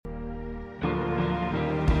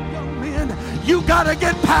You got to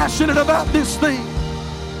get passionate about this thing.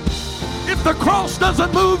 If the cross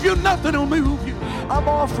doesn't move you, nothing will move you. I'm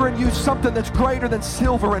offering you something that's greater than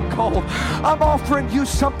silver and gold. I'm offering you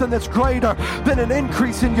something that's greater than an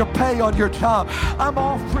increase in your pay on your job. I'm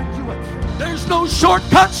offering you There's no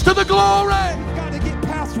shortcuts to the glory. We've got to get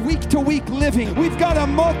past week-to-week living. We've got to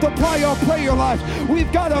multiply our prayer life.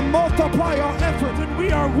 We've got to multiply our effort. And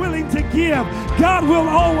we are willing to give. God will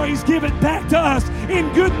always give it back to us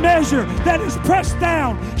in good measure that is pressed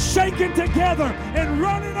down, shaken together, and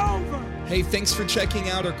running over. Hey, thanks for checking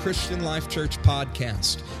out our Christian Life Church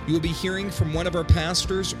podcast. You will be hearing from one of our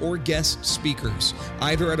pastors or guest speakers,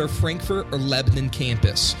 either at our Frankfurt or Lebanon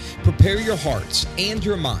campus. Prepare your hearts and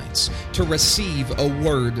your minds to receive a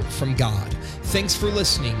word from God. Thanks for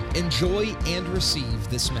listening. Enjoy and receive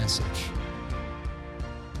this message.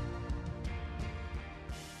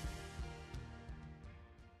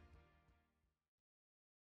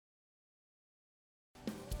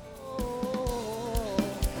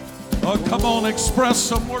 Oh, come on, express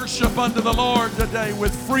some worship unto the Lord today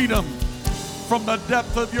with freedom from the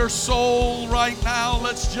depth of your soul right now.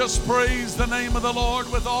 Let's just praise the name of the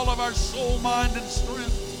Lord with all of our soul, mind, and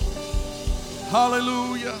strength.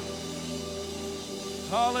 Hallelujah.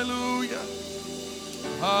 Hallelujah.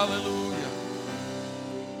 Hallelujah.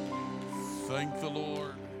 Thank the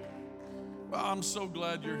Lord. Well, I'm so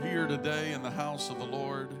glad you're here today in the house of the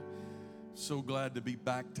Lord. So glad to be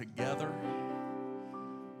back together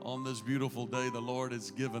on this beautiful day the Lord has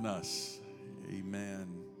given us. Amen.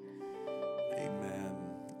 Amen.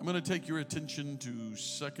 I'm going to take your attention to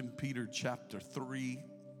 2 Peter chapter 3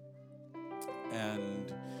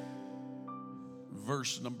 and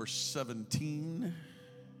verse number 17.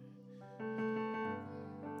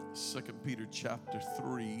 2 Peter chapter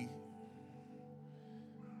 3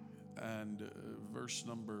 and verse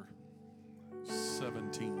number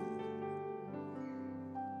 17.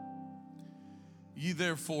 Ye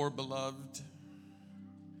therefore, beloved,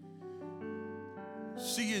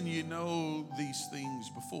 seeing ye know these things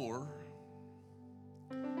before,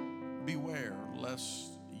 beware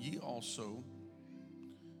lest ye also,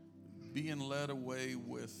 being led away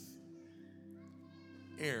with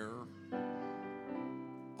error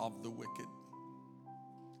of the wicked,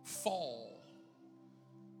 fall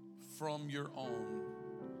from your own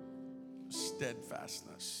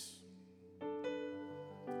steadfastness.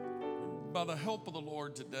 By the help of the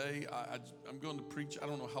Lord today, I'm going to preach. I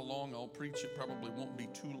don't know how long I'll preach. It probably won't be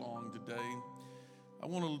too long today. I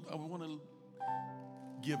want to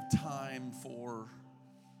give time for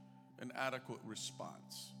an adequate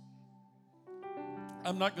response.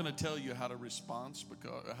 I'm not going to tell you how to respond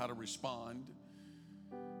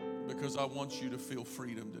because I want you to feel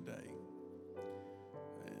freedom today.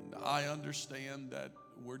 And I understand that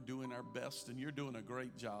we're doing our best, and you're doing a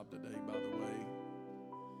great job today, by the way,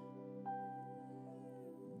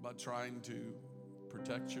 by trying to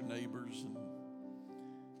protect your neighbors, and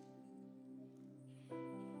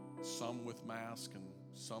some with mask and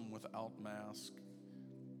some without mask.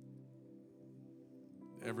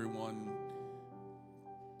 Everyone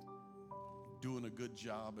doing a good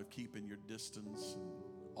job of keeping your distance and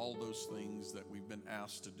all those things that we've been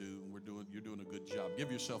asked to do. You're doing a good job.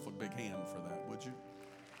 Give yourself a big hand for that, would you?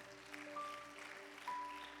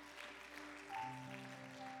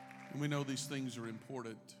 And we know these things are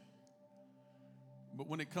important. But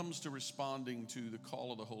when it comes to responding to the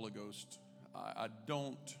call of the Holy Ghost, I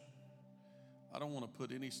don't want to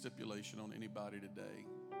put any stipulation on anybody today.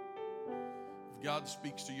 If God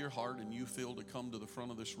speaks to your heart and you feel to come to the front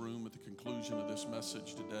of this room at the conclusion of this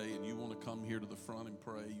message today, and you want to come here to the front and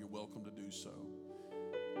pray, you're welcome to do so.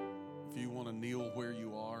 If you want to kneel where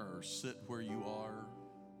you are or sit where you are,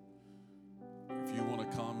 if you want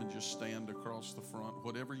to come and just stand across the front,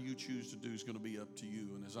 whatever you choose to do is going to be up to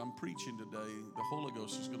you. And as I'm preaching today, the Holy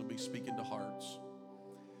Ghost is going to be speaking to hearts.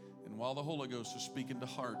 And while the Holy Ghost is speaking to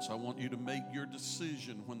hearts, I want you to make your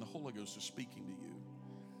decision when the Holy Ghost is speaking to you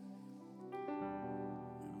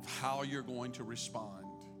of how you're going to respond.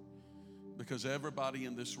 Because everybody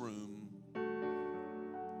in this room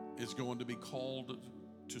is going to be called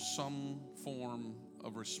to some form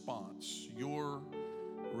of response. Your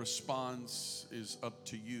response is up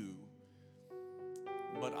to you.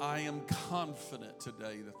 But I am confident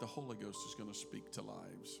today that the Holy Ghost is going to speak to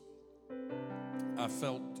lives. I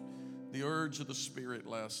felt the urge of the Spirit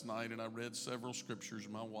last night, and I read several scriptures.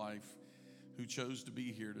 My wife, who chose to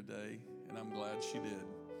be here today, and I'm glad she did,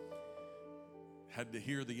 had to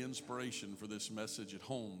hear the inspiration for this message at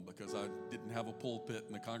home, because I didn't have a pulpit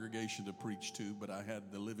and a congregation to preach to, but I had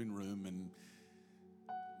the living room and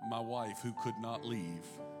my wife, who could not leave.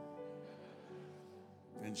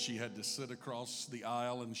 And she had to sit across the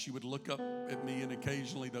aisle, and she would look up at me, and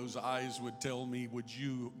occasionally those eyes would tell me, would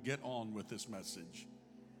you get on with this message?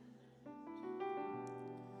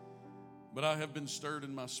 But I have been stirred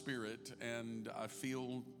in my spirit, and I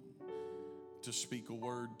feel to speak a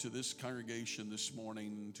word to this congregation this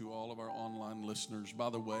morning, to all of our online listeners.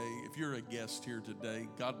 By the way, if you're a guest here today,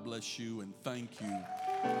 God bless you and thank you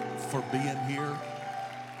for being here.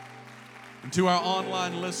 And to our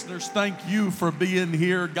online listeners, thank you for being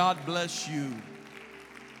here. God bless you.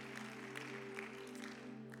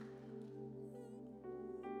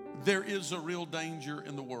 There is a real danger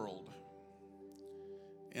in the world,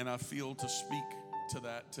 and I feel to speak to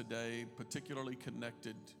that today, particularly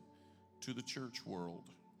connected to the church world.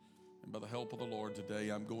 And by the help of the Lord today,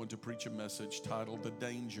 I'm going to preach a message titled The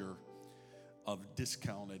Danger of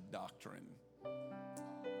Discounted Doctrine.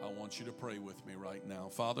 I want you to pray with me right now.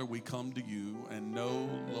 Father, we come to you and know,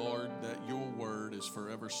 Lord, that your word is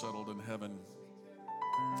forever settled in heaven.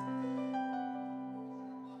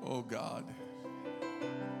 Oh God,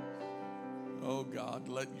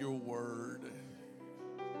 let your word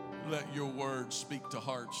speak to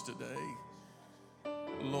hearts today.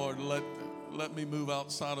 Lord, let me move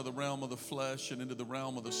outside of the realm of the flesh and into the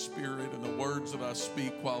realm of the spirit, and the words that I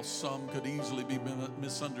speak, while some could easily be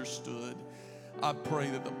misunderstood, I pray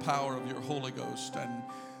that the power of your Holy Ghost and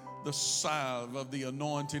the salve of the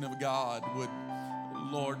anointing of God would,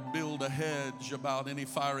 Lord, build a hedge about any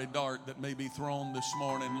fiery dart that may be thrown this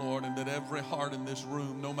morning, Lord, and that every heart in this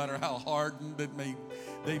room, no matter how hardened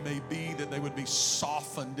they may be, that they would be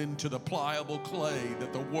softened into the pliable clay,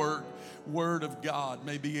 that the word of God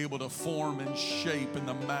may be able to form and shape in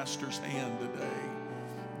the Master's hand today.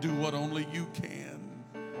 Do what only you can.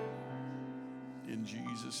 In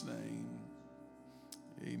Jesus' name.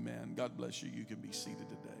 Amen. God bless you. You can be seated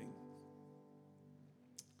today.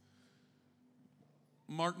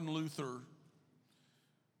 Martin Luther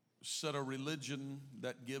said a religion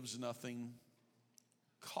that gives nothing,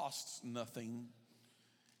 costs nothing,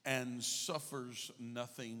 and suffers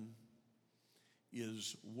nothing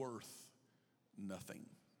is worth nothing.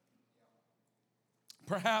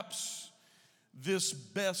 Perhaps this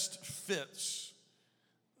best fits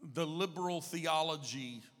the liberal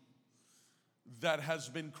theology that has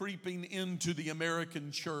been creeping into the American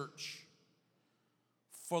church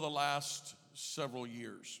for the last several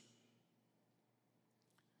years.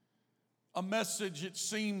 A message, it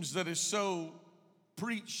seems, that is so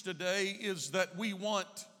preached today is that we want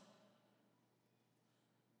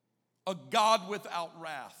a God without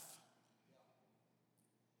wrath.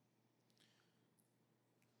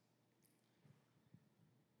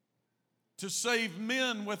 To save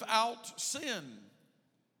men without sin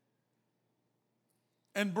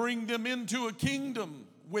and bring them into a kingdom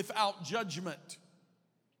without judgment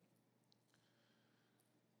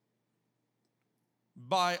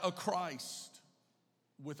by a Christ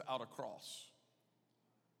without a cross.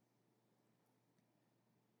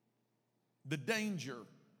 The danger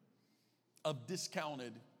of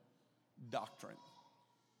discounted doctrine.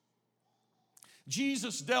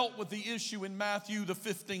 Jesus dealt with the issue in Matthew, the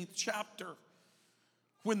 15th chapter,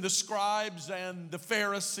 when the scribes and the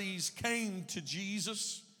Pharisees came to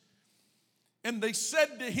Jesus, and they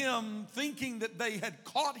said to him, thinking that they had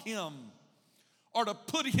caught him or to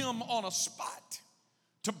put him on a spot,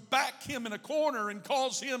 to back him in a corner and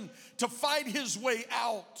cause him to fight his way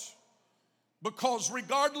out, because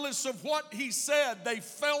regardless of what he said, they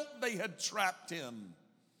felt they had trapped him.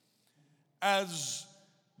 As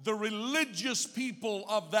the religious people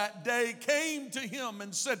of that day came to him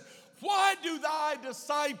and said, "Why do thy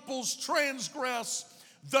disciples transgress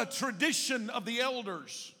the tradition of the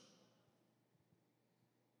elders?"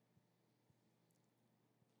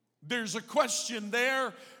 There's a question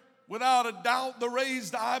there, without a doubt, the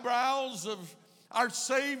raised eyebrows of our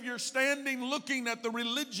Savior standing looking at the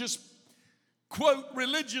religious, quote,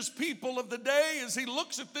 religious people of the day as he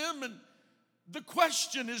looks at them, and the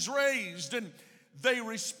question is raised, and they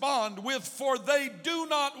respond with, "For they do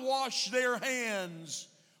not wash their hands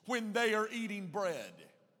when they are eating bread."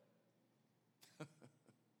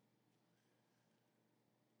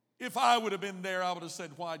 If I would have been there, I would have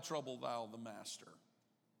said, "Why trouble thou the master?"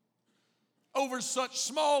 Over such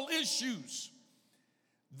small issues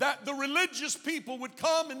that the religious people would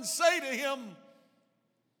come and say to him,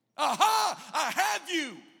 "Aha, I have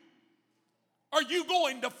you." Are you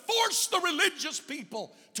going to force the religious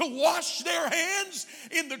people to wash their hands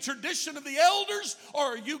in the tradition of the elders, or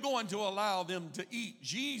are you going to allow them to eat?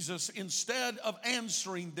 Jesus, instead of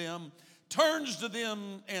answering them, turns to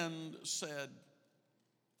them and said,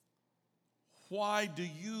 "Why do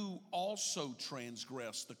you also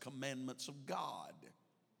transgress the commandments of God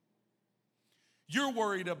You're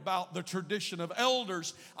worried about the tradition of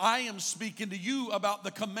elders. I am speaking to you about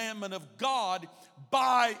the commandment of God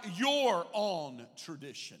by your own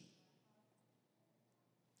tradition.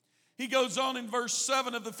 He goes on in verse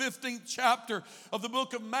 7 of the 15th chapter of the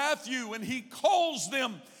book of Matthew, and he calls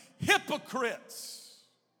them hypocrites.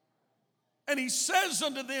 And he says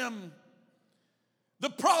unto them, the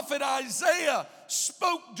prophet Isaiah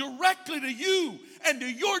spoke directly to you and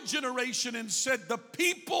to your generation and said, the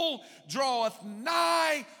people draweth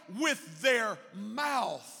nigh with their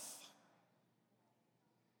mouth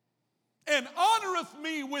and honoreth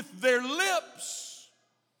me with their lips,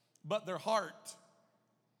 but their heart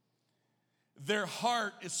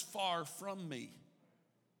is far from me.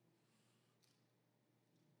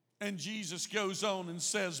 And Jesus goes on and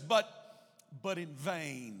says, but in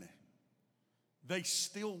vain they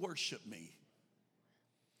still worship me,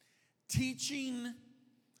 teaching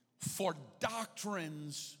for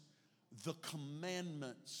doctrines the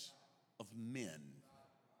commandments of men.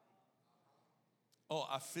 Oh,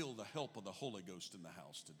 I feel the help of the Holy Ghost in the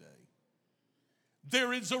house today.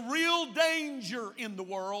 There is a real danger in the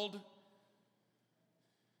world.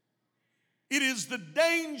 It is the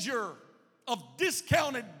danger of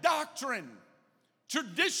discounted doctrine,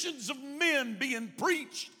 traditions of men being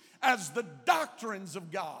preached as the doctrines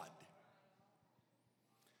of God.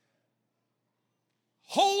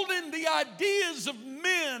 Holding the ideas of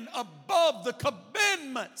men above the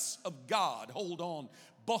commandments of God. Hold on,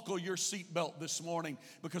 buckle your seatbelt this morning,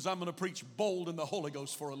 because I'm going to preach bold in the Holy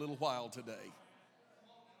Ghost for a little while today.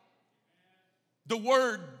 The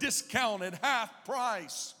word discounted, half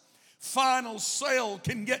price, final sale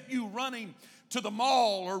can get you running to the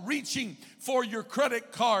mall or reaching for your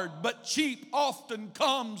credit card, but cheap often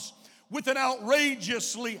comes with an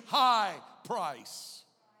outrageously high price.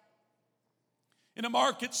 In a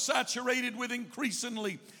market saturated with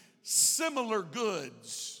increasingly similar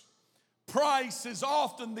goods, price is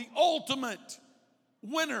often the ultimate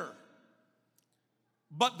winner.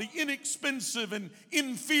 But the inexpensive and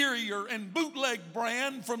inferior and bootleg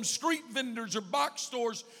brand from street vendors or box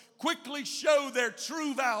stores quickly show their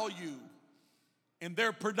true value. And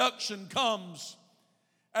their production comes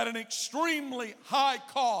at an extremely high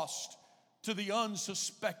cost to the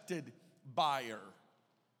unsuspected buyer.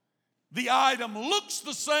 The item looks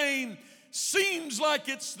the same, seems like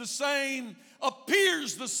it's the same,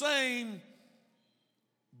 appears the same,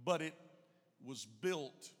 but it was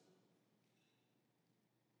built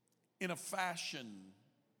in a fashion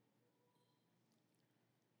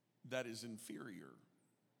that is inferior.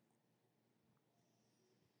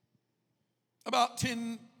 About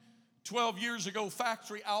 10, 12 years ago,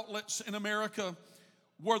 factory outlets in America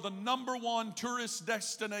were the number one tourist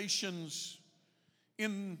destinations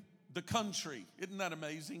in the country. Isn't that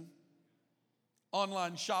amazing?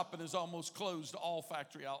 Online shopping is almost closed to all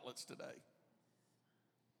factory outlets today.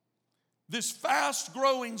 This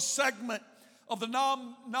fast-growing segment of the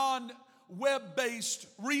non-web-based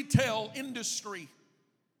retail industry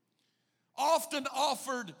often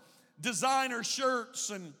offered designer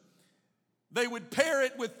shirts, and they would pair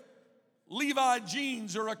it with Levi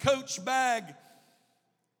jeans or a Coach bag,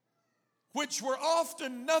 which were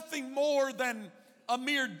often nothing more than a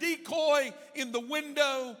mere decoy in the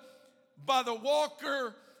window by the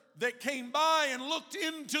walker that came by and looked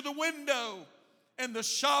into the window, and the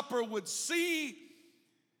shopper would see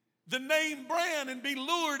the name brand and be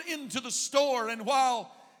lured into the store. And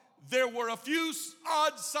while there were a few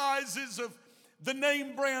odd sizes of the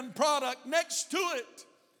name brand product, next to it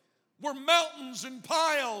were mountains and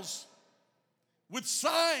piles with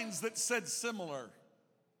signs that said similar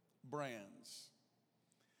brands.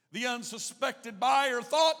 The unsuspected buyer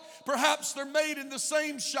thought perhaps they're made in the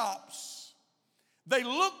same shops. They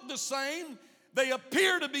look the same, they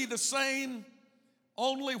appear to be the same,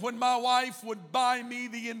 only when my wife would buy me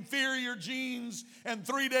the inferior jeans and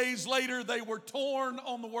 3 days later they were torn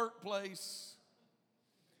on the workplace,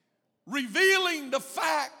 revealing the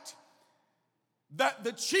fact that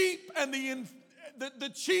the cheap and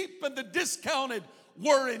the discounted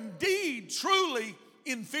were indeed truly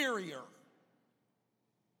inferior.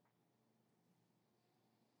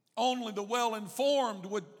 Only the well-informed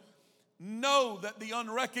would know that the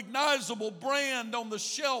unrecognizable brand on the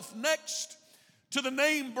shelf next to the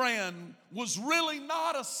name brand was really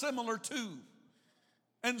not a similar to,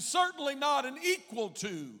 and certainly not an equal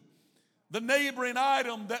to, the neighboring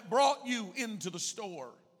item that brought you into the store.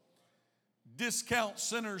 Discount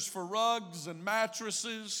centers for rugs and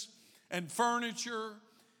mattresses and furniture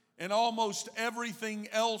and almost everything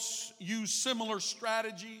else use similar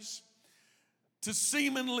strategies to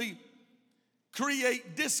seemingly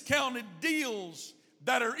create discounted deals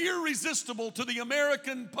that are irresistible to the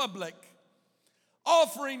American public,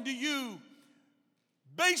 offering to you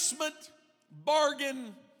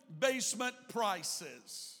bargain basement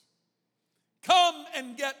prices. Come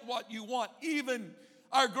and get what you want. Even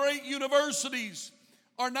our great universities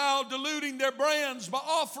are now diluting their brands by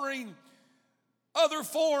offering other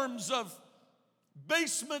forms of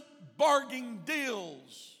basement bargain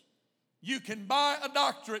deals. You can buy a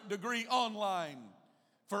doctorate degree online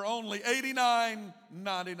for only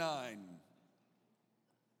 $89.99.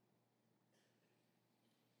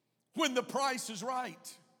 When the price is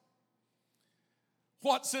right,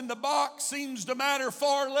 what's in the box seems to matter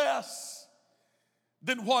far less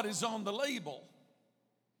than what is on the label.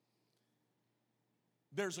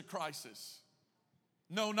 There's a crisis.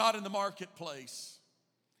 No, not in the marketplace.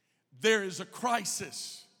 There is a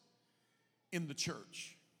crisis in the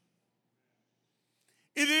church.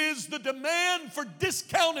 It is the demand for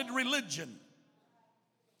discounted religion,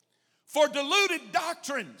 for diluted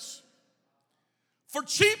doctrines, for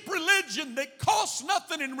cheap religion that costs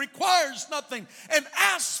nothing and requires nothing and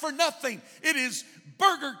asks for nothing. It is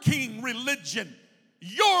Burger King religion.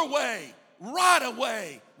 Your way, right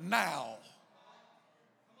away, now.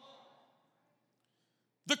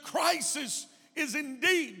 The crisis is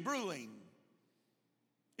indeed brewing.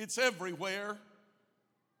 It's everywhere.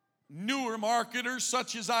 Newer marketers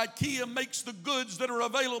such as IKEA makes the goods that are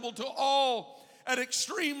available to all at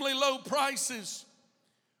extremely low prices,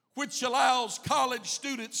 which allows college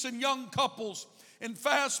students and young couples and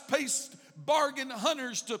fast-paced bargain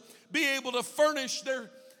hunters to be able to furnish their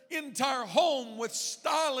entire home with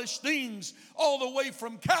stylish things, all the way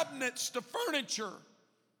from cabinets to furniture.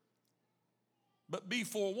 But be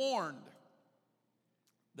forewarned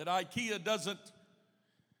that IKEA doesn't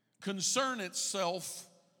concern itself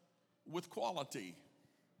with quality.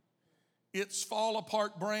 Its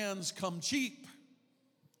fall-apart brands come cheap.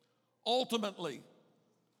 Ultimately,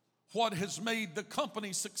 what has made the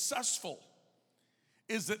company successful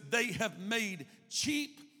is that they have made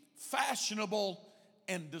cheap, fashionable,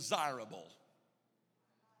 and desirable.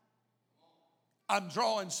 I'm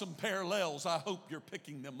drawing some parallels. I hope you're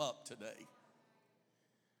picking them up today.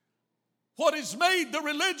 What has made the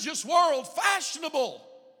religious world fashionable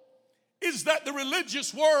is that the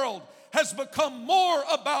religious world has become more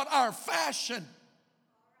about our fashion,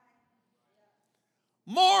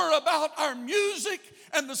 more about our music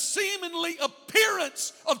and the seemingly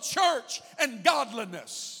appearance of church and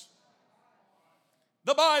godliness.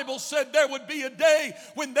 The Bible said there would be a day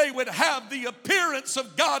when they would have the appearance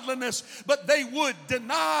of godliness, but they would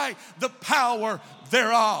deny the power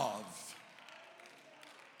thereof.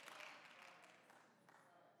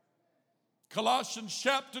 Colossians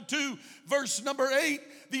chapter 2, verse number 8,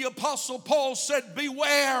 the Apostle Paul said,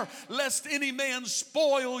 "Beware lest any man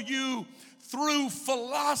spoil you through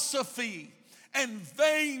philosophy and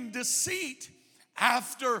vain deceit,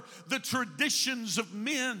 after the traditions of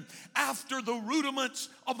men, after the rudiments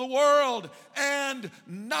of the world, and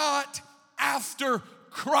not after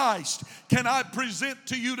Christ." Can I present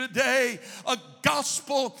to you today a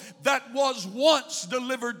gospel that was once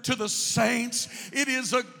delivered to the saints? It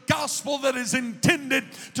is a gospel that is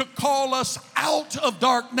intended to call us out of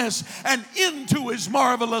darkness and into His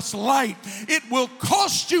marvelous light. It will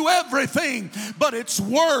cost you everything, but it's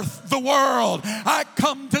worth the world. I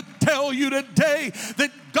come to tell you today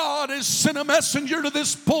that God has sent a messenger to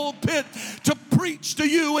this pulpit to preach to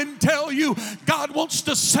you and tell you God wants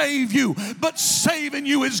to save you, but saving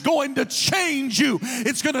you is going to change you.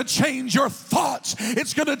 It's going to change your thoughts.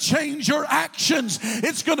 It's going to change your actions.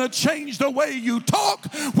 It's going to change the way you talk,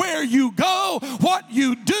 where you go, what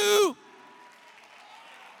you do.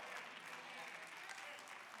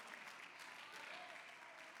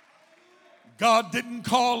 God didn't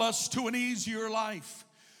call us to an easier life,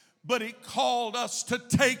 but He called us to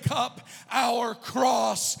take up our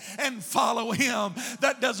cross and follow Him.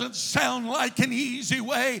 That doesn't sound like an easy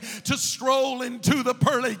way to stroll into the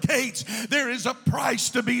pearly gates. There is a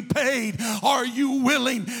price to be paid. Are you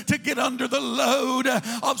willing to get under the load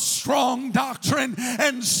of strong doctrine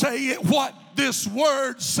and say it? What this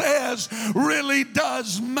word says really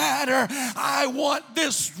does matter. I want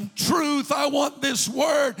this truth. I want this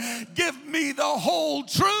word. Give me the whole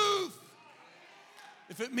truth.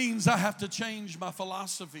 If it means I have to change my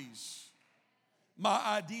philosophies, my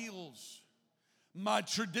ideals, my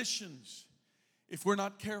traditions, if we're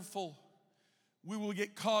not careful, we will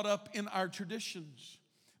get caught up in our traditions,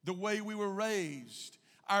 the way we were raised,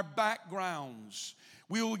 our backgrounds.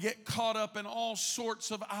 We will get caught up in all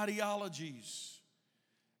sorts of ideologies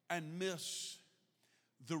and miss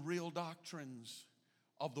the real doctrines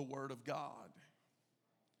of the Word of God.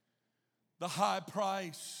 the high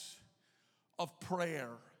price of prayer,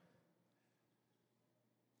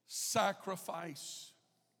 sacrifice,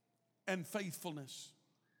 and faithfulness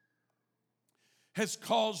has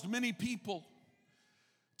caused many people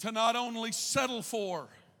to not only settle for,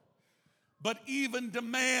 but even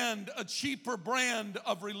demand a cheaper brand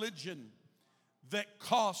of religion that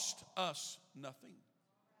cost us nothing.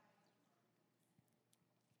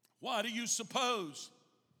 Why do you suppose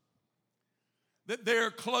that there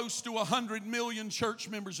are close to 100 million church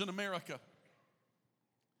members in America?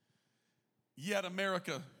 Yet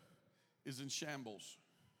America is in shambles.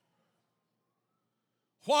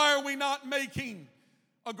 Why are we not making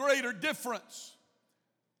a greater difference,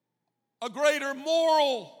 a greater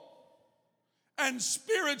moral and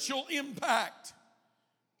spiritual impact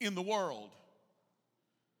in the world?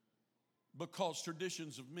 Because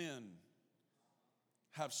traditions of men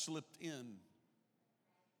have slipped in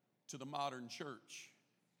to the modern church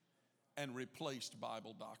and replaced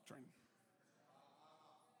Bible doctrine.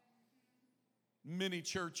 Many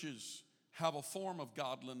churches have a form of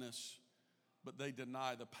godliness, but they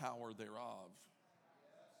deny the power thereof.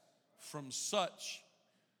 From such,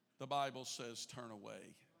 the Bible says, turn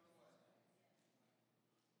away.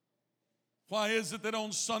 Why is it that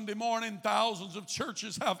on Sunday morning thousands of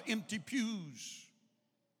churches have empty pews?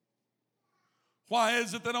 Why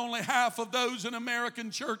is it that only half of those in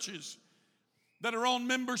American churches that are on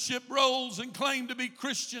membership rolls and claim to be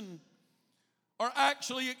Christian are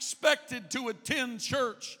actually expected to attend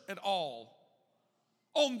church at all?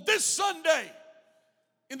 On this Sunday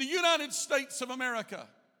in the United States of America,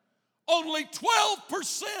 only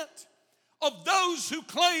 12% of those who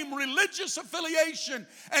claim religious affiliation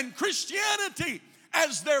and Christianity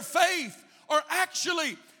as their faith are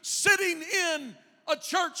actually sitting in a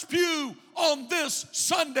church pew on this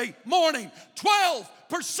Sunday morning. 12%.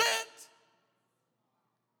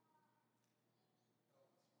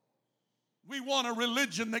 We want a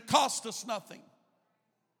religion that costs us nothing.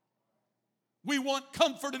 We want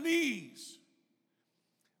comfort and ease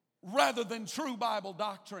rather than true Bible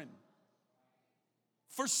doctrine.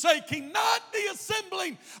 Forsaking not the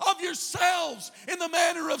assembling of yourselves in the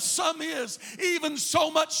manner of some is, even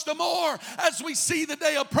so much the more as we see the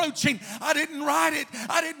day approaching. I didn't write it,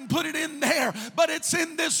 I didn't put it in there, but it's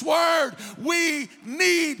in this word. We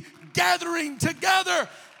need gathering together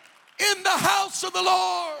in the house of the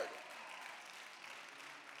Lord.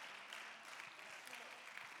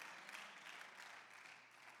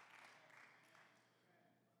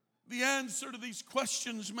 The answer to these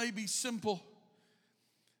questions may be simple.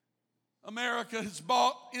 America has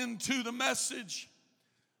bought into the message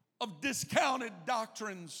of discounted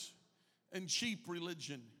doctrines and cheap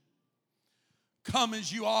religion. Come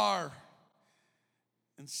as you are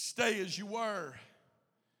and stay as you were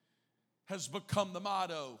has become the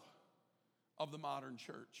motto of the modern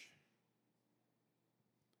church.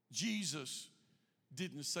 Jesus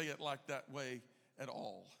didn't say it like that way at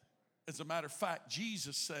all. As a matter of fact,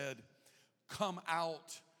 Jesus said, "Come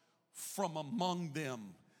out from among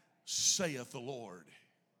them, saith the Lord.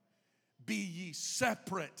 Be ye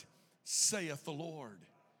separate, saith the Lord."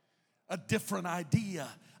 A different idea,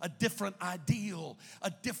 a different ideal, a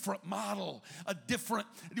different model,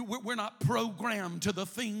 we're not programmed to the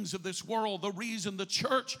things of this world. The reason the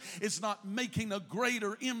church is not making a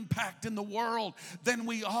greater impact in the world than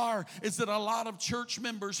we are is that a lot of church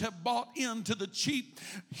members have bought into the cheap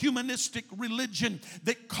humanistic religion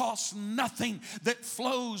that costs nothing, that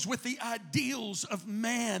flows with the ideals of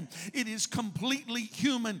man. It is completely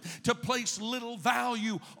human to place little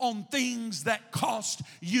value on things that cost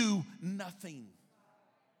you nothing.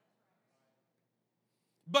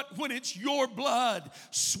 But when it's your blood,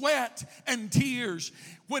 sweat, and tears,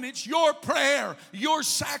 when it's your prayer, your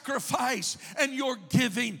sacrifice, and your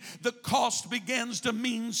giving, the cost begins to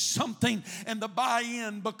mean something and the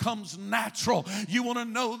buy-in becomes natural. You want to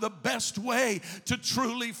know the best way to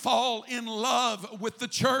truly fall in love with the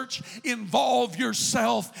church? Involve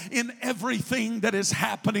yourself in everything that is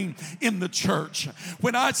happening in the church.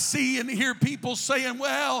 When I see and hear people saying,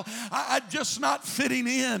 "Well, I'm just not fitting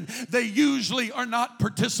in," they usually are not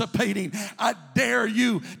participating. I dare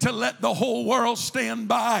you to let the whole world stand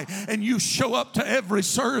by and you show up to every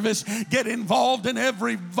service. Get involved in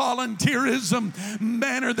every volunteerism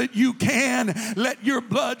manner that you can. Let your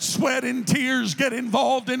blood, sweat, and tears get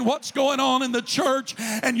involved in what's going on in the church,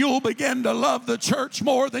 and you'll begin to love the church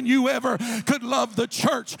more than you ever could love the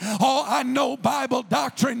church. Oh, I know Bible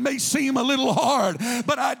doctrine may seem a little hard,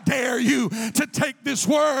 but I dare you to take this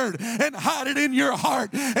word and hide it in your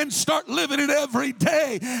heart and start living it every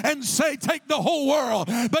day and say, "Take the whole world,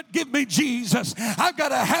 but give me Jesus. I've got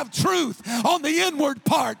to have truth on the inward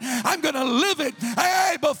part. I'm going to live it.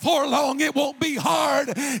 Hey, before long, it won't be hard.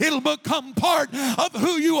 It'll become part of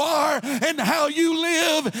who you are and how you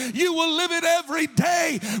live. You will live it every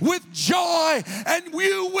day with joy, and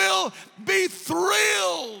you will be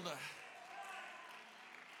thrilled.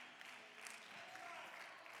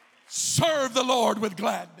 Serve the Lord with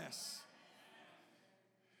gladness.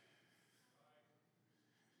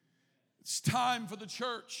 It's time for the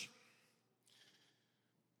church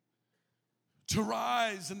to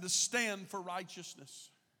rise and to stand for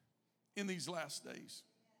righteousness in these last days.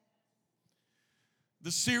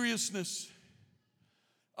 The seriousness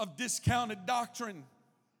of discounted doctrine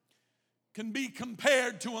can be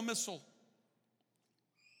compared to a missile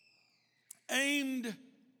aimed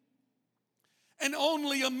and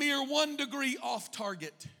only a mere 1 degree off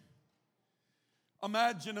target.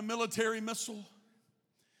 Imagine a military missile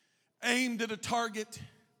aimed at a target,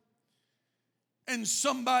 and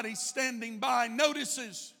somebody standing by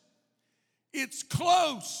notices it's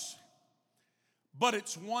close, but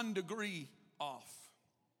it's 1 degree off.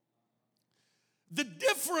 The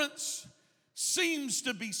difference seems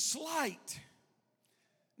to be slight,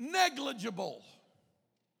 negligible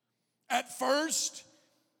at first,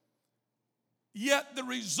 yet the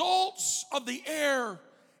results of the air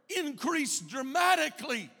increase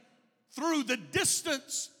dramatically through the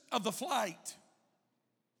distance of the flight.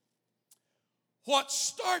 What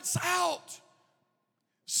starts out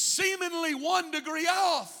seemingly 1 degree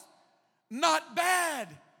off, not bad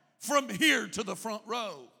from here to the front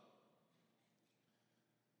row.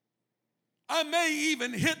 I may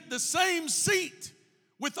even hit the same seat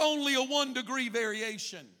with only a 1 degree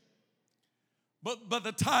variation. But by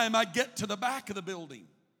the time I get to the back of the building,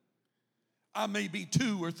 I may be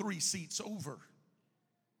 2 or 3 seats over.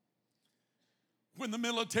 When the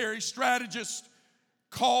military strategists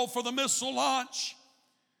call for the missile launch,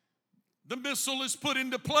 the missile is put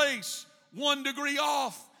into place 1 degree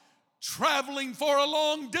off, traveling for a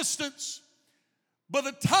long distance. By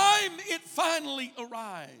the time it finally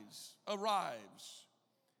arrives,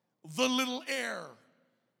 the little air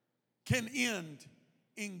can end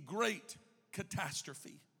in great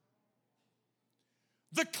catastrophe.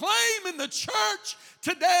 The claim in the church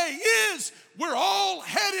today is we're all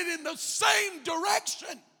headed in the same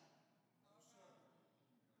direction.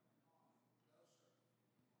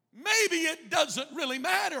 Maybe it doesn't really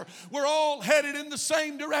matter. We're all headed in the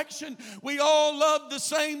same direction. We all love the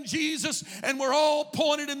same Jesus, and we're all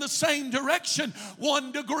pointed in the same direction.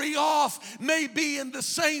 1 degree off may be in the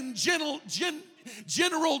same general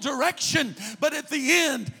direction, but at the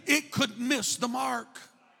end, it could miss the mark.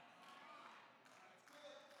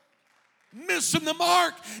 Missing the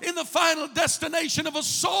mark in the final destination of a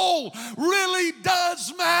soul really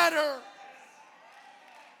does matter.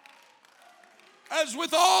 As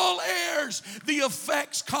with all errors, the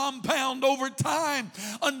effects compound over time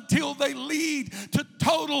until they lead to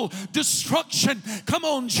total destruction. Come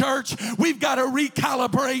on, church. We've got to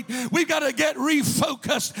recalibrate. We've got to get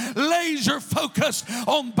refocused, laser focused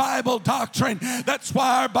on Bible doctrine. That's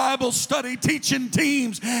why our Bible study teaching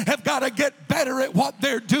teams have got to get better at what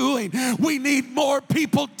they're doing. We need more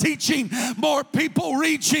people teaching, more people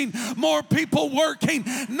reaching, more people working,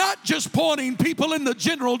 not just pointing people in the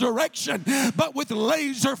general direction, but with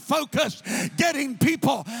laser focus, getting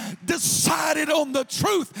people decided on the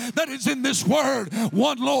truth that is in this word.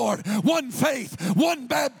 One Lord, one faith, one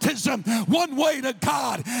baptism, one way to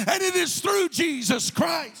God, and it is through Jesus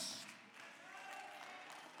Christ.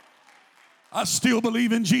 I still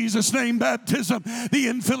believe in Jesus' name baptism, the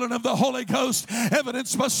infilling of the Holy Ghost,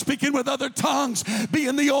 evidence by speaking with other tongues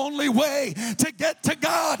being the only way to get to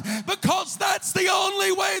God, because that's the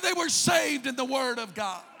only way they were saved in the Word of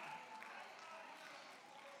God.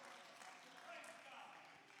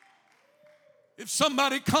 If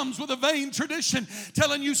somebody comes with a vain tradition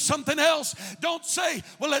telling you something else, don't say,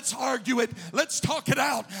 well, let's argue it. Let's talk it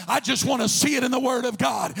out. I just want to see it in the Word of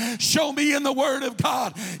God. Show me in the Word of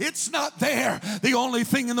God. It's not there. The only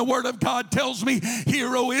thing in the Word of God tells me,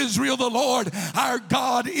 hear, O Israel, the Lord, our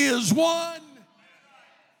God is one.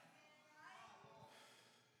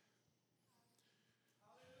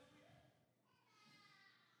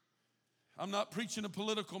 I'm not preaching a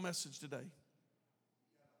political message today.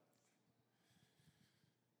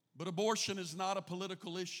 But abortion is not a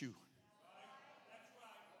political issue.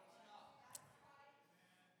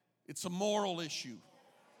 It's a moral issue.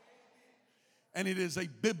 And it is a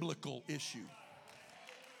biblical issue.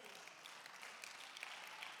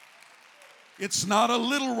 It's not a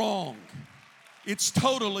little wrong. It's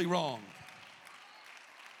totally wrong.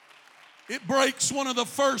 It breaks one of the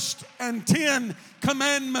first and 10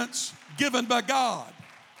 commandments given by God.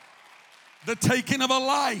 The taking of a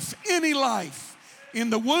life, any life, in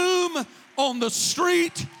the womb, on the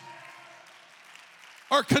street,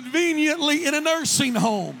 or conveniently in a nursing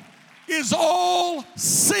home, is all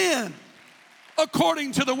sin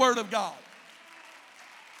according to the Word of God.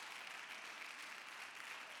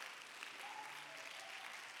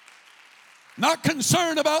 Not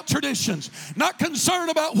concerned about traditions, not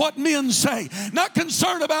concerned about what men say, not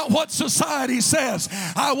concerned about what society says.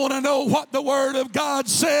 I want to know what the Word of God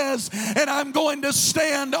says, and I'm going to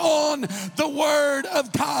stand on the Word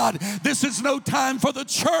of God. This is no time for the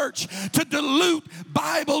church to dilute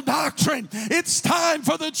Bible doctrine. It's time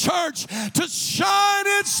for the church to shine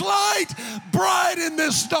its light bright in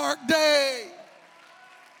this dark day.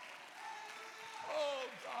 Oh,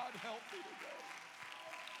 God, help me today.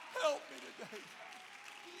 Help me today.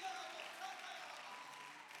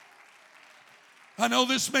 I know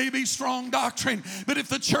this may be strong doctrine, but if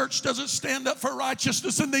the church doesn't stand up for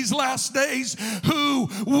righteousness in these last days, who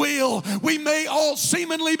will? We may all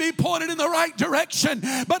seemingly be pointed in the right direction,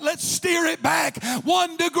 but let's steer it back.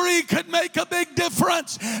 1 degree could make a big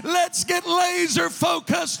difference. Let's get laser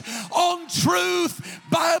focused on truth,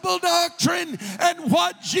 Bible doctrine, and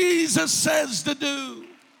what Jesus says to do.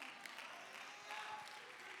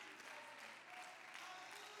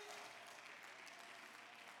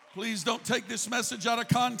 Please don't take this message out of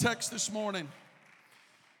context this morning.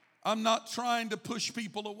 I'm not trying to push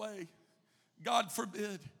people away. God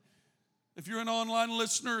forbid. If you're an online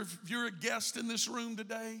listener, if you're a guest in this room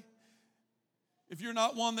today, if you're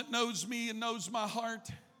not one that knows me and knows my heart,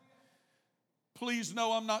 please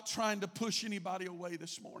know I'm not trying to push anybody away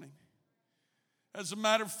this morning. As a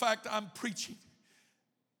matter of fact, I'm preaching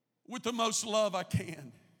with the most love I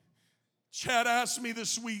can. Chad asked me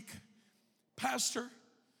this week, Pastor,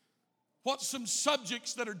 what's some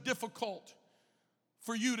subjects that are difficult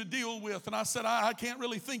for you to deal with? And I said, I can't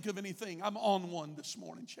really think of anything. I'm on one this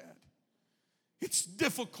morning, Chad. It's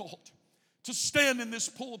difficult to stand in this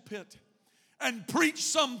pulpit and preach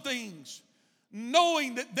some things,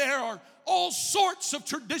 knowing that there are all sorts of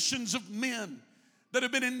traditions of men that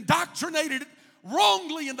have been indoctrinated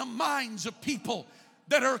wrongly in the minds of people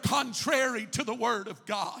that are contrary to the Word of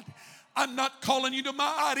God. I'm not calling you to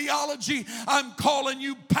my ideology. I'm calling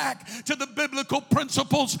you back to the biblical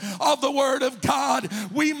principles of the Word of God.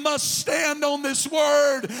 We must stand on this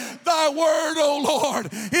Word. Thy Word, O Lord,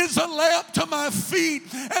 is a lamp to my feet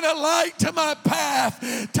and a light to my path.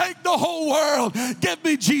 Take the whole world. Give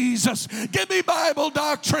me Jesus. Give me Bible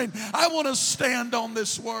doctrine. I want to stand on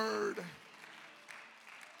this Word.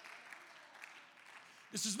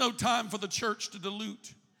 This is no time for the church to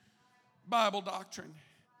dilute Bible doctrine.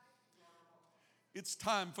 It's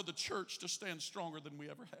time for the church to stand stronger than we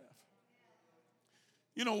ever have.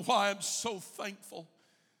 You know why I'm so thankful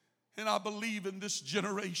and I believe in this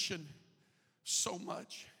generation so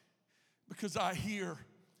much? Because I hear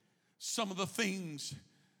some of the things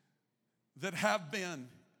that have been,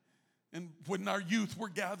 and when our youth were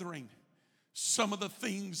gathering, some of the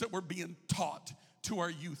things that were being taught to our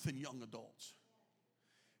youth and young adults.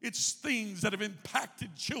 It's things that have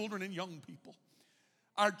impacted children and young people.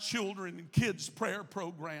 Our children and kids prayer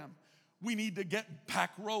program, we need to get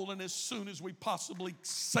back rolling as soon as we possibly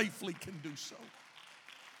safely can do so.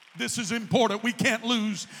 This is important. We can't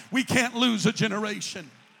lose a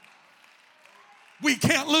generation. We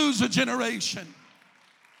can't lose a generation.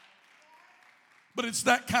 But it's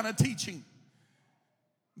that kind of teaching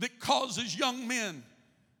that causes young men,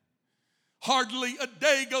 hardly a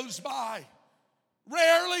day goes by,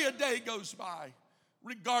 rarely a day goes by,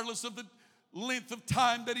 regardless of the length of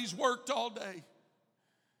time that he's worked all day,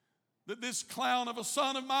 that this clown of a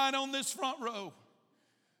son of mine on this front row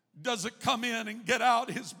doesn't come in and get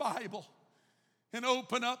out his Bible and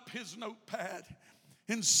open up his notepad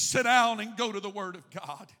and sit down and go to the Word of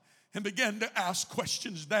God and begin to ask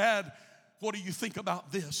questions. Dad, what do you think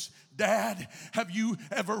about this? Dad, have you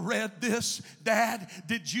ever read this? Dad,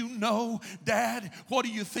 did you know? Dad, what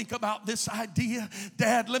do you think about this idea?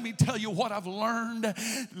 Dad, let me tell you what I've learned.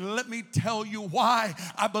 Let me tell you why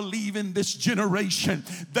I believe in this generation.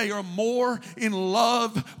 They are more in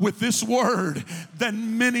love with this Word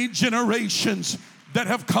than many generations that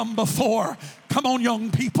have come before. Come on,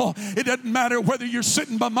 young people. It doesn't matter whether you're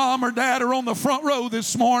sitting by mom or dad or on the front row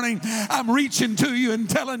this morning. I'm reaching to you and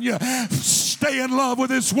telling you, stay in love with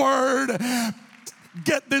this Word.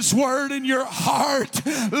 Get this word in your heart.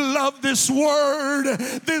 Love this word.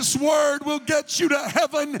 This word will get you to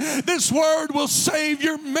heaven. This word will save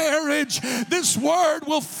your marriage. This word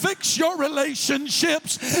will fix your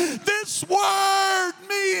relationships. This word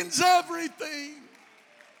means everything.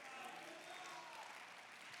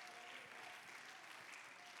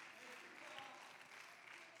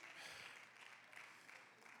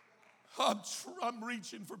 I'm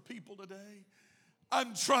reaching for people today.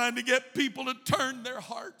 I'm trying to get people to turn their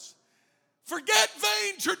hearts. Forget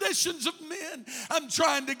vain traditions of men. I'm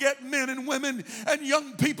trying to get men and women and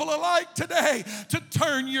young people alike today to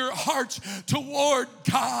turn your hearts toward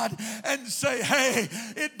God and say, hey,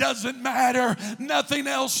 it doesn't matter. Nothing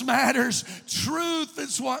else matters. Truth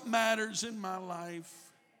is what matters in my life.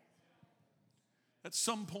 At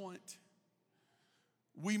some point,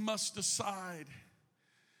 we must decide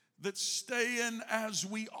that staying as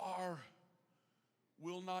we are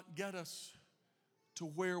will not get us to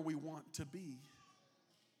where we want to be.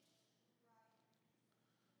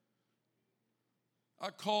 I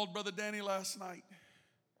called Brother Danny last night,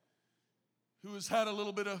 who has had a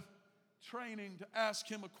little bit of training, to ask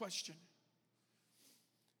him a question.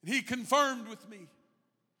 And he confirmed with me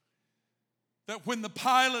that when the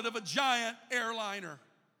pilot of a giant airliner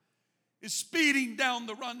is speeding down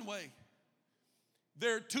the runway,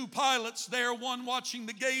 there are two pilots there, one watching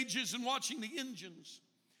the gauges and watching the engines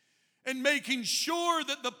and making sure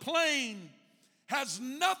that the plane has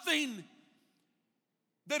nothing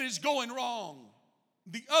that is going wrong.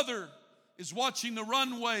 The other is watching the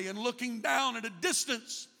runway and looking down at a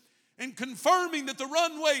distance and confirming that the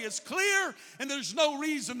runway is clear and there's no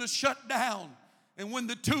reason to shut down. And when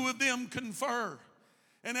the two of them confer,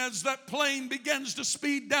 and as that plane begins to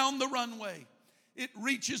speed down the runway, it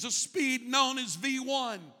reaches a speed known as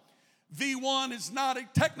V1. V1 is not a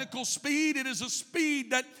technical speed. It is a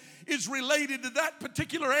speed that is related to that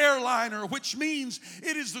particular airliner, which means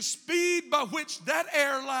it is the speed by which that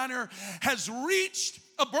airliner has reached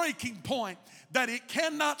a breaking point, that it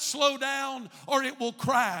cannot slow down or it will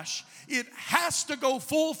crash. It has to go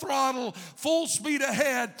full throttle, full speed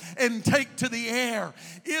ahead, and take to the air.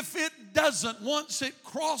 If it doesn't, once it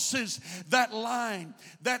crosses that line,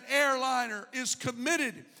 that airliner is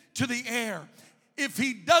committed to the air. If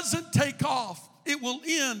he doesn't take off, it will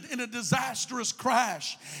end in a disastrous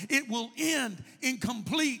crash. It will end in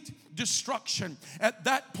complete destruction. At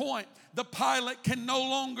that point, the pilot can no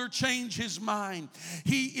longer change his mind.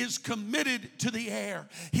 He is committed to the air.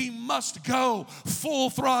 He must go full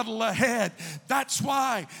throttle ahead. That's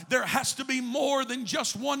why there has to be more than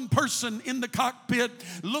just one person in the cockpit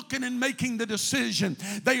looking and making the decision.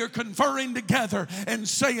 They are conferring together and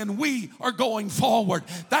saying, we are going forward.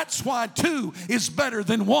 That's why two is better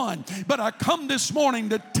than one. But I come this morning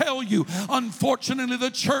to tell you, unfortunately,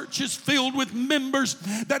 the church is filled with members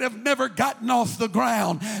that have never gotten off the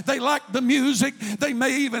ground. They like the music. They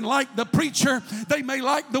may even like the preacher. They may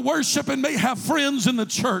like the worship and may have friends in the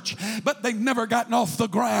church, but they've never gotten off the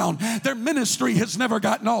ground. Their ministry has never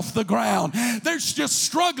gotten off the ground. They're just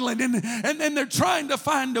struggling and they're trying to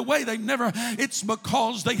find a way. It's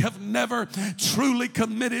because they have never truly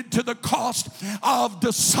committed to the cost of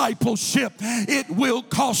discipleship. It will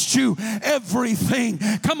cost you everything.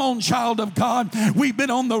 Come on, child of God. We've been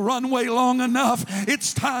on the runway long enough.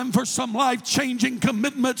 It's time for some life-changing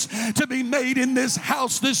commitments to be made in this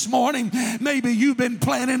house this morning. Maybe you've been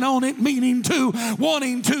planning on it, meaning to,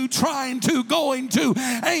 wanting to, trying to, going to,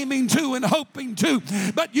 aiming to, and hoping to,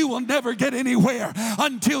 but you will never get anywhere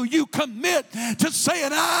until you commit to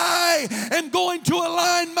saying, I am going to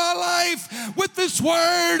align my life with this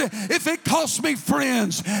word. If it costs me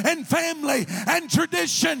friends and family and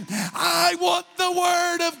tradition, I want the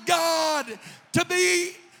word of God to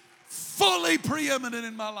be fully preeminent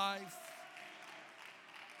in my life.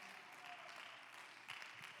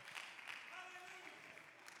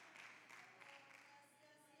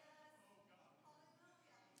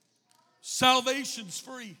 Salvation's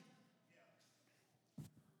free,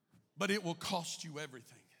 but it will cost you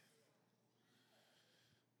everything.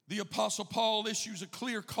 The Apostle Paul issues a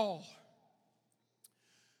clear call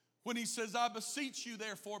when he says, I beseech you,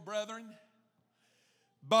 therefore, brethren,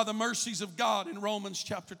 by the mercies of God, in Romans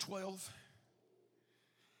chapter 12,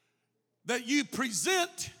 that you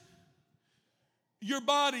present your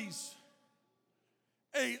bodies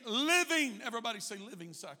a living, everybody say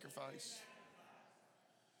living sacrifice,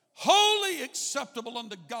 holy, acceptable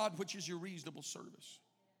unto God, which is your reasonable service.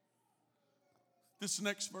 This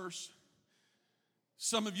next verse,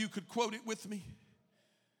 some of you could quote it with me.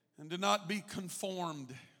 And do not be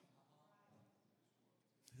conformed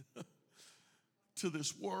to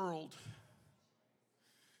this world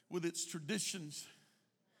with its traditions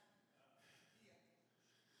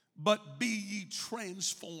but be ye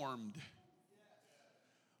transformed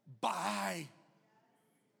by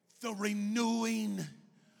the renewing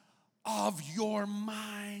of your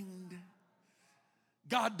mind.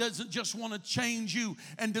 God doesn't just want to change you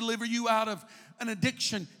and deliver you out of an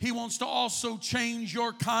addiction. He wants to also change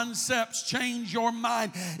your concepts, change your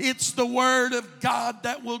mind. It's the Word of God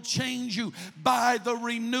that will change you by the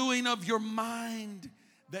renewing of your mind,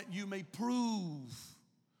 that you may prove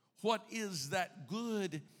what is that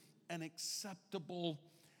good and acceptable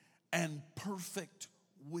and perfect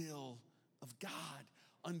will of God.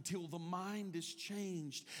 Until the mind is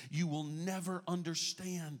changed, you will never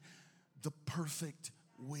understand the perfect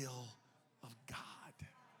will of God.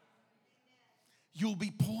 You'll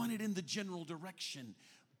be pointed in the general direction,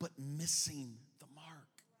 but missing the mark.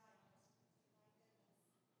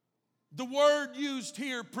 The word used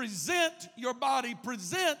here, present your body.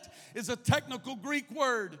 Present is a technical Greek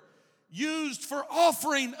word used for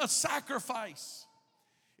offering a sacrifice.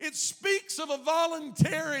 It speaks of a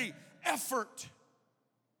voluntary effort.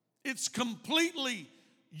 It's completely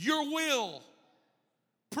your will.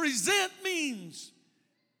 Present means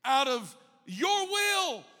out of your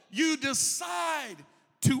will, you decide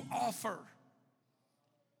to offer.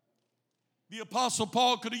 The Apostle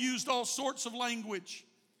Paul could have used all sorts of language.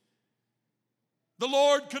 The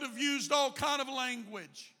Lord could have used all kind of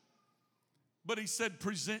language. But he said,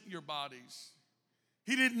 present your bodies.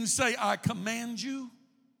 He didn't say, I command you.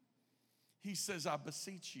 He says, I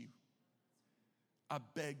beseech you. I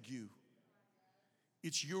beg you.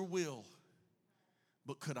 It's your will.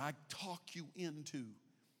 But could I talk you into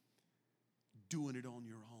doing it on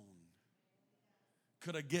your own?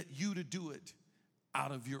 Could I get you to do it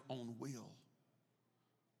out of your own will?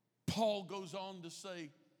 Paul goes on to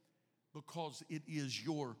say, because it is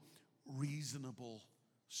your reasonable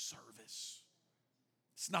service.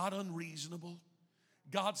 It's not unreasonable.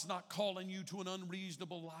 God's not calling you to an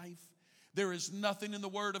unreasonable life. There is nothing in the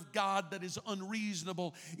Word of God that is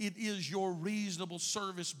unreasonable. It is your reasonable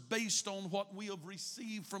service based on what we have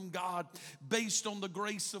received from God, based on the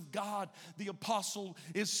grace of God. The apostle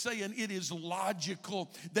is saying it is logical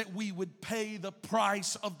that we would pay the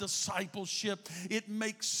price of discipleship. It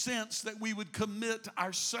makes sense that we would commit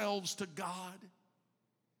ourselves to God.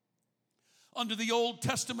 Under the Old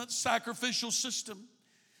Testament sacrificial system,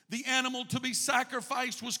 the animal to be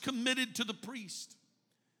sacrificed was committed to the priest.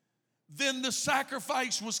 Then the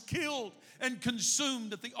sacrifice was killed and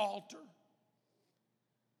consumed at the altar.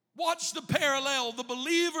 Watch the parallel. The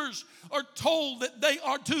believers are told that they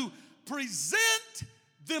are to present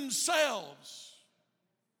themselves.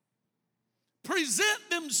 Present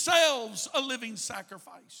themselves a living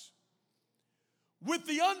sacrifice. With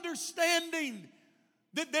the understanding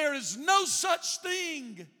that there is no such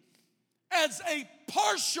thing as a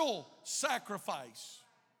partial sacrifice.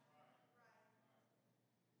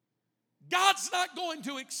 God's not going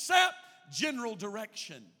to accept general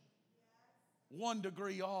direction 1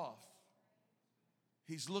 degree off.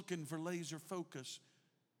 He's looking for laser focus.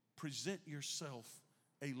 Present yourself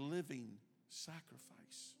a living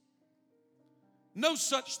sacrifice. No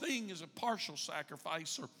such thing as a partial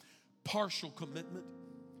sacrifice or partial commitment,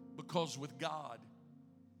 because with God,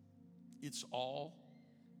 it's all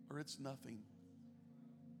or it's nothing.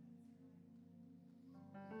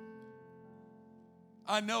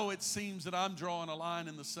 I know it seems that I'm drawing a line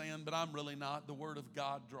in the sand, but I'm really not. The Word of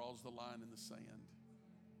God draws the line in the sand.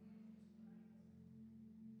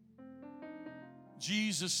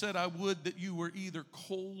 Jesus said, I would that you were either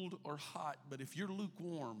cold or hot, but if you're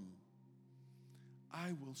lukewarm, I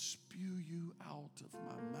will spew you out of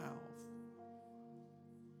my mouth.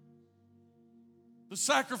 The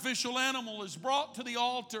sacrificial animal is brought to the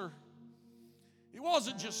altar. It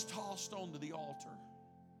wasn't just tossed onto the altar.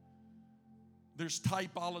 There's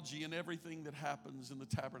typology in everything that happens in the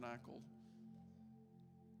tabernacle.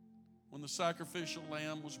 When the sacrificial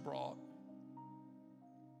lamb was brought,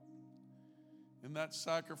 and that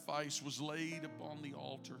sacrifice was laid upon the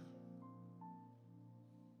altar,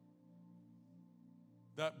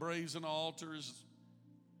 that brazen altar is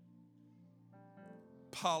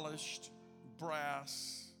polished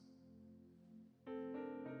brass.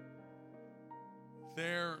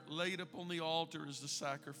 There, laid upon the altar, is the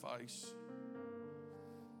sacrifice.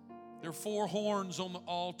 There are 4 horns on the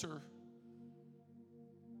altar.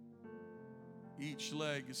 Each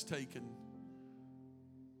leg is taken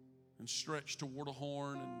and stretched toward a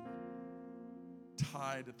horn and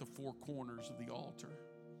tied at the 4 corners of the altar.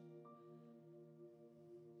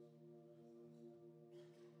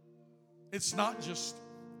 It's not just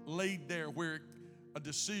laid there where a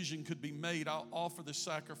decision could be made. I'll offer the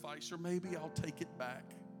sacrifice, or maybe I'll take it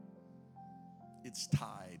back. It's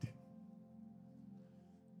tied.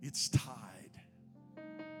 It's tied.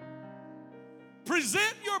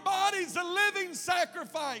 Present your bodies a living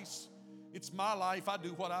sacrifice. It's my life. I do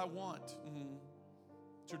what I want.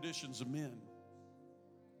 Traditions of men.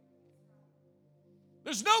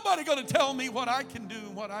 There's nobody going to tell me what I can do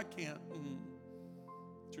and what I can't.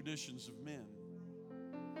 Traditions of men.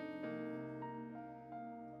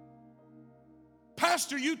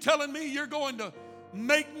 Pastor, you telling me you're going to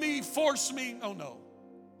make me, force me? Oh, no.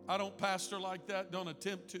 I don't pastor like that. Don't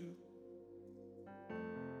attempt to.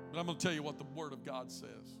 But I'm going to tell you what the Word of God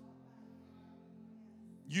says.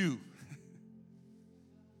 You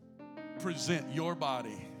present your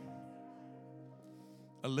body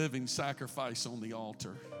a living sacrifice on the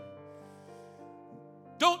altar.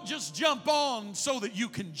 Don't just jump on so that you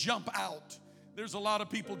can jump out. There's a lot of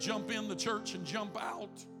people jump in the church and jump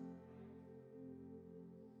out.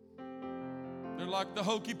 They're like the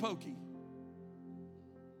hokey pokey.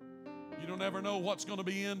 You don't ever know what's going to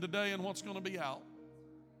be in today and what's going to be out.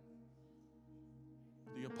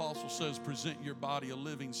 The apostle says, present your body a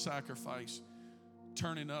living sacrifice,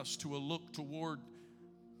 turning us to a look toward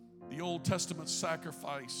the Old Testament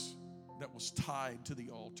sacrifice that was tied to the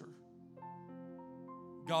altar.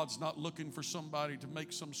 God's not looking for somebody to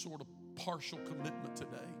make some sort of partial commitment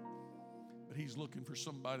today, but He's looking for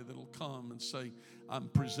somebody that'll come and say, I'm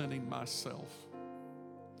presenting myself.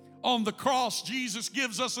 On the cross, Jesus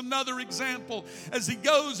gives us another example as He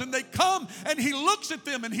goes and they come and He looks at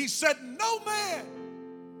them and He said, no man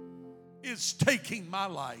is taking my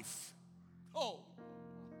life. Oh,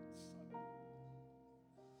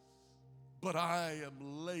 but I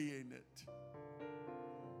am laying it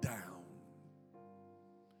down.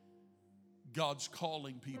 God's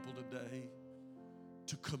calling people today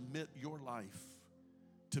to commit your life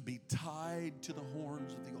to be tied to the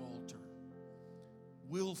horns of the altar.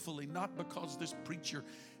 Willfully, not because this preacher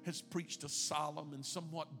has preached a solemn and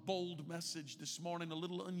somewhat bold message this morning, a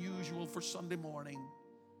little unusual for Sunday morning,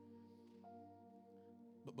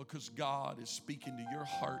 but because God is speaking to your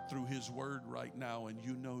heart through His Word right now, and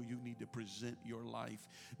you know you need to present your life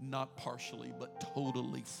not partially but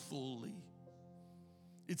totally, fully.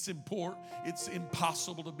 It's important. It's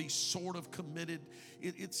impossible to be sort of committed.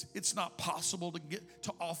 It's not possible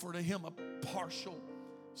to offer to Him a partial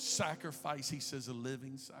sacrifice. He says a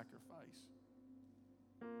living sacrifice.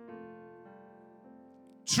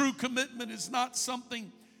 True commitment is not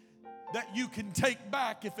something that you can take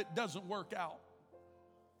back if it doesn't work out.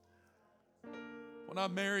 When I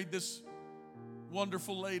married this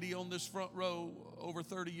wonderful lady on this front row over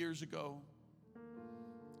 30 years ago,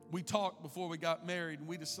 we talked before we got married, and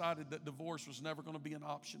we decided that divorce was never going to be an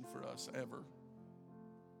option for us ever.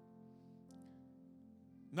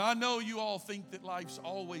 Now, I know you all think that life's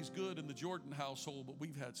always good in the Jordan household, but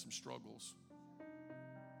we've had some struggles.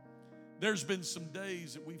 There's been some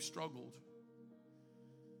days that we've struggled.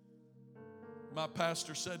 My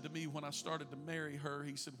pastor said to me when I started to marry her,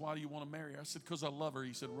 he said, why do you want to marry her? I said, because I love her.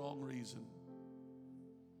 He said, wrong reason.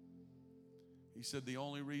 He said, the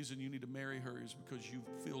only reason you need to marry her is because you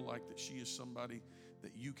feel like that she is somebody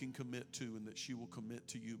that you can commit to and that she will commit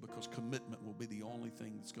to you, because commitment will be the only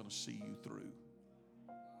thing that's going to see you through.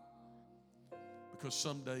 Because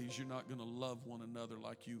some days you're not going to love one another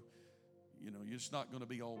like you know, it's not going to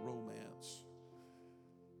be all romance,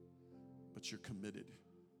 but you're committed.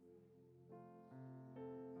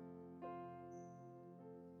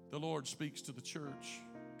 The Lord speaks to the church,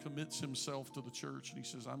 commits Himself to the church, and He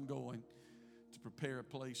says, I'm going to prepare a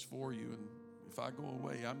place for you, and if I go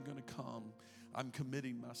away, I'm going to come. I'm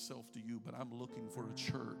committing myself to you, but I'm looking for a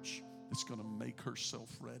church that's going to make herself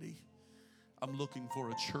ready. I'm looking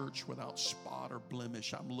for a church without spot or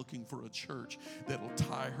blemish. I'm looking for a church that'll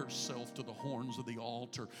tie herself to the horns of the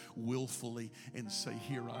altar willfully and say,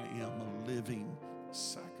 here I am, a living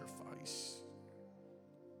sacrifice.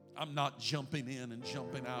 I'm not jumping in and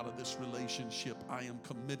jumping out of this relationship. I am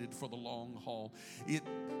committed for the long haul. It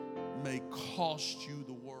may cost you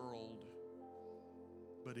the world,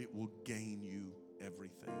 but it will gain you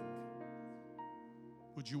everything.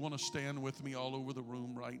 Would you want to stand with me all over the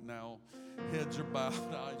room right now? Heads are bowed,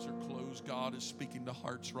 eyes are closed. God is speaking to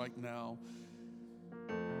hearts right now.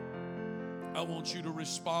 I want you to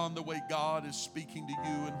respond the way God is speaking to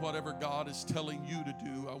you, and whatever God is telling you to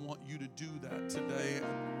do, I want you to do that today.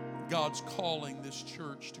 God's calling this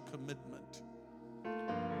church to commitment.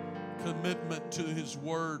 Commitment to His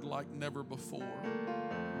Word like never before.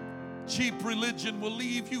 Cheap religion will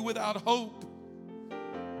leave you without hope.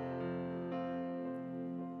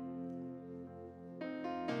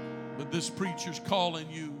 But this preacher's calling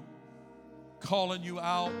you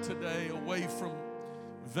out today away from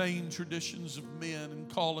vain traditions of men and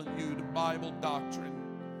calling you to Bible doctrine,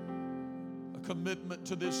 a commitment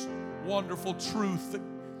to this wonderful truth that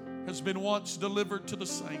has been once delivered to the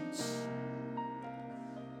saints.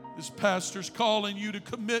 This pastor's calling you to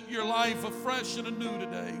commit your life afresh and anew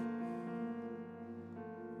today.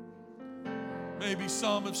 Maybe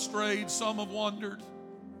some have strayed, some have wandered.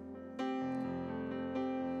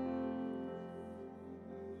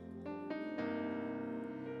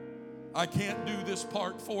 I can't do this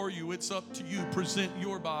part for you. It's up to you. Present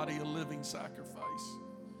your body a living sacrifice.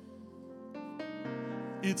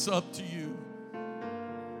 It's up to you.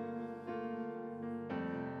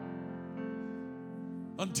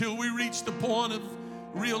 Until we reach the point of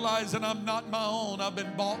realizing I'm not my own, I've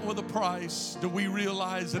been bought with a price, do we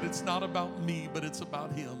realize that it's not about me, but it's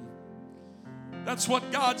about Him. That's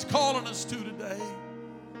what God's calling us to today.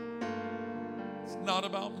 It's not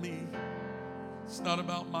about me. It's not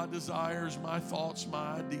about my desires, my thoughts,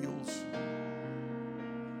 my ideals.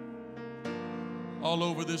 All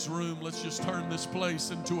over this room, let's just turn this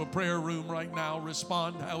place into a prayer room right now.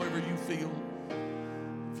 Respond however you feel.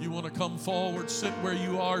 If you want to come forward, sit where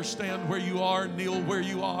you are, stand where you are, kneel where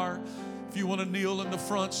you are. If you want to kneel in the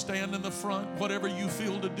front, stand in the front. Whatever you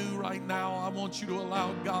feel to do right now, I want you to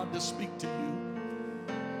allow God to speak to you.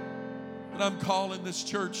 But I'm calling this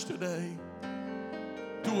church today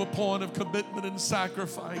to a point of commitment and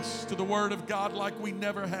sacrifice to the Word of God like we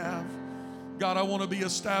never have. God, I want to be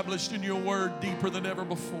established in your Word deeper than ever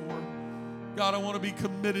before. God, I want to be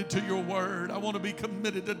committed to your Word. I want to be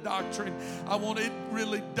committed to doctrine. It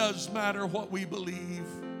really does matter what we believe.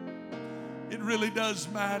 It really does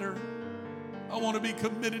matter. I want to be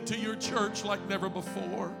committed to your church like never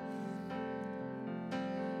before.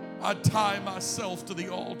 I tie myself to the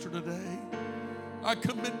altar today. I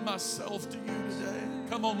commit myself to you today.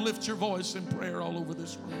 Come on, lift your voice in prayer all over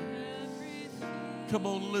this room. Come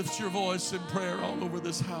on, lift your voice in prayer all over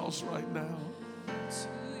this house right now.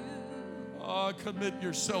 Commit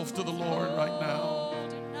yourself to the Lord right now.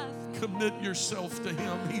 Commit yourself to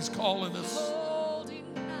Him. He's calling us.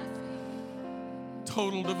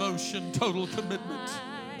 Total devotion, total commitment.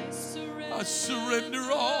 I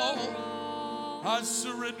surrender all. I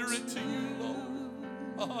surrender it to you, Lord.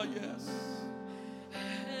 Oh, yes.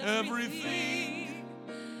 Everything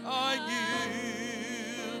I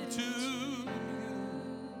give to you.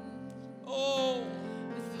 Oh,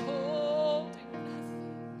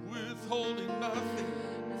 withholding nothing.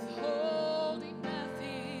 Withholding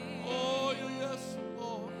nothing. Oh, yes,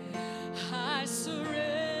 Lord. I surrender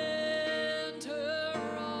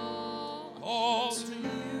all to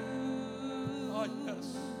you. Oh,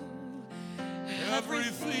 yes.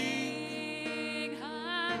 Everything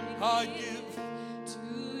I give to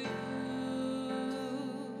you.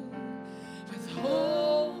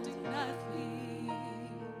 Withholding nothing.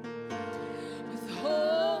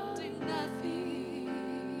 Withholding nothing.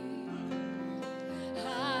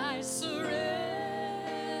 I surrender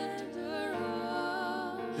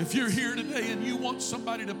all. If you're here today and you want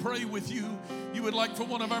somebody to pray with you, you would like for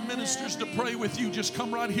one of our ministers to pray with you, just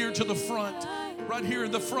come right here to the front. Right here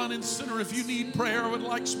in the front and center. If you need prayer or would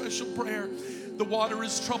like special prayer, the water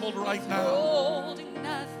is troubled right now.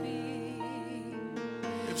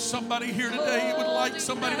 If somebody here today would like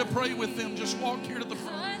somebody to pray with them, just walk here to the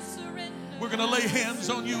front. We're going to lay hands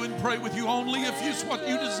on you and pray with you only if it's what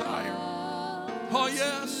you desire. Oh,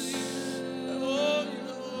 yes. Oh,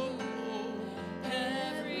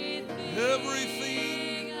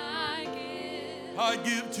 everything I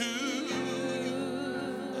give to you.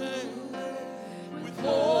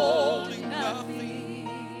 Withholding nothing.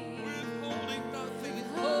 Withholding nothing.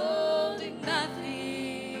 Withholding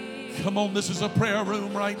nothing. Come on, this is a prayer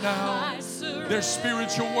room right now. There's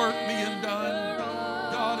spiritual work being done.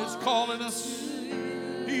 God is calling us.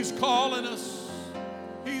 He's calling us.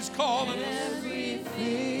 He's calling us.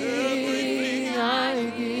 Everything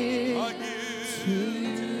I give to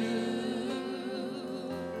you.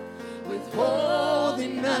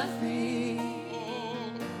 Withholding nothing.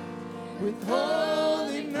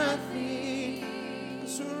 Withholding nothing.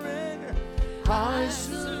 Surrender. I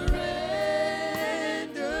surrender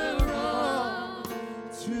all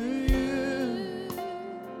to you.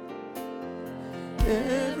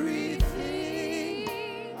 Everything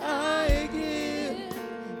I give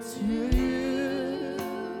to you.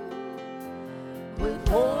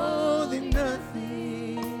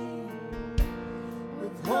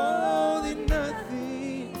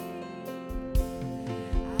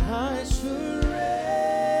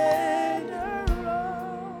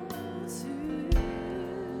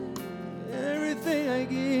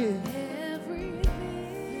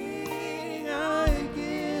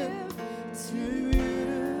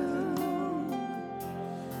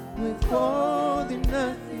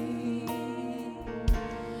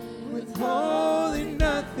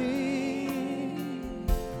 everything.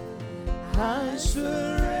 I surrender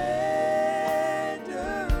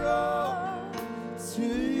all to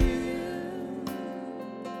you.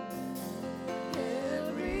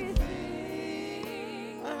 Everything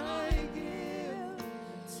I give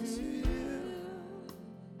to you.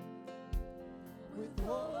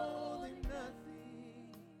 Withholding